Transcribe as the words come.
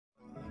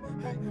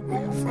Oh,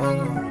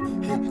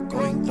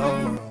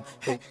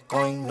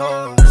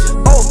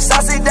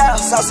 sauce it down,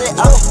 sauce it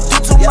out. You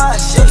too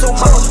much,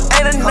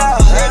 ain't enough.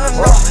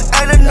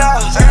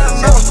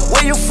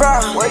 Where you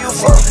from?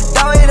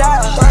 Throw it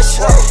out,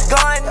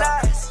 going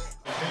nuts.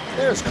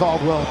 There's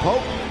Caldwell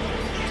Pope.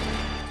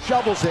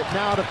 Shovels it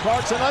now to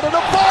Clarkson under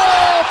the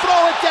ball.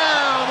 Throw it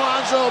down.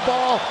 Lonzo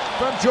Ball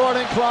from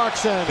Jordan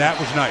Clarkson. That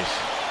was nice.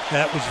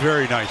 That was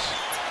very nice.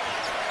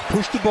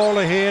 Push the ball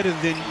ahead, and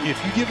then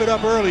if you give it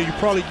up early, you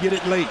probably get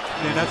it late.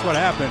 And that's what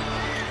happened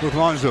with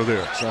Lonzo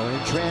there. So in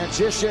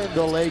transition,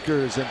 the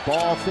Lakers and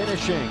ball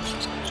finishing.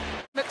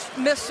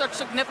 Missed such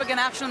significant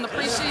action in the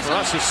preseason. For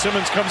us, as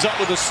Simmons comes up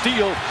with a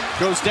steal,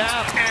 goes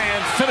down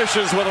and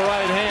finishes with a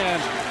right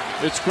hand.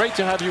 It's great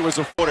to have you as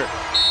a quarter.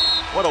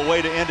 What a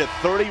way to end a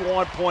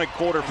 31-point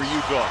quarter for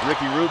Utah.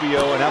 Ricky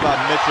Rubio, and how about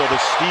Mitchell, the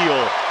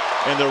steal.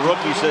 And the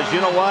rookie says,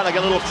 you know what, I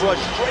got a little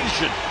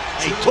frustration.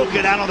 He took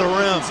it out of the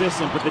rim.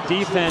 Consistent, but the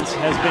defense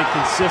has been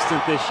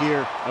consistent this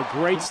year. A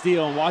great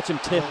steal, and watch him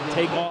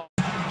take off.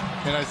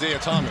 And Isaiah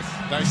Thomas,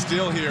 nice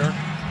steal here.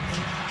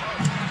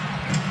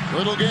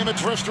 Little game of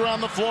twist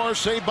around the floor,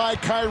 saved by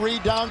Kyrie,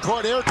 down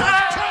court. Here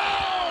comes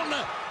Brown,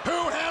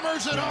 who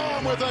hammers it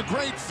home with a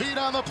great feed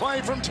on the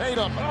play from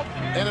Tatum.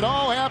 And it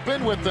all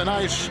happened with the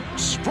nice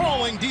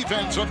sprawling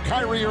defense of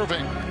Kyrie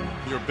Irving.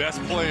 Your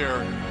best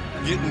player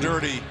getting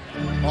dirty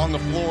on the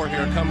floor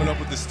here, coming up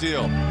with the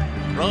steal.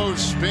 Rose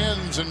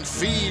spins and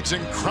feeds,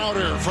 and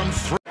Crowder from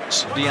three.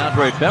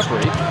 DeAndre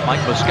Bembry, Mike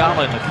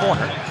Muscala in the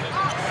corner.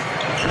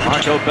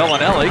 Marco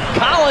Bellinelli.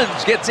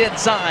 Collins gets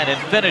inside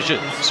and finishes.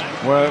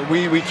 Well,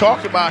 we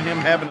talked about him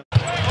having.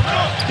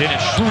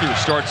 Dennis Schroeder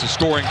starts the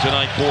scoring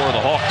tonight for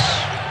the Hawks.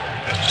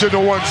 To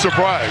no one's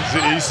surprise,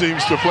 he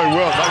seems to play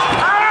well.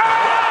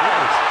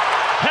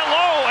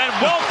 Hello and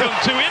welcome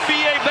to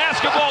NBA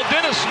basketball.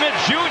 Dennis Smith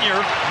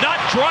Jr.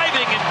 not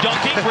driving and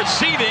dunking,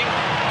 receiving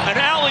an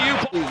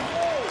alley-oop.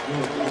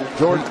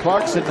 Jordan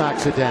Clarkson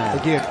knocks it down.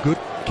 Again, good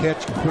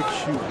catch, quick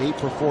shoot. 8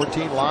 for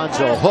 14.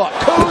 Lonzo hook.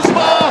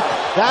 Kuzma!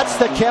 That's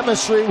the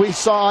chemistry we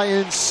saw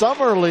in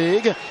Summer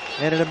League,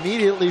 and it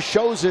immediately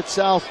shows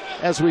itself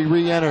as we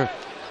re-enter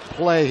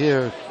play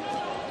here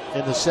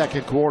in the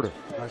second quarter.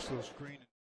 Nice little screen.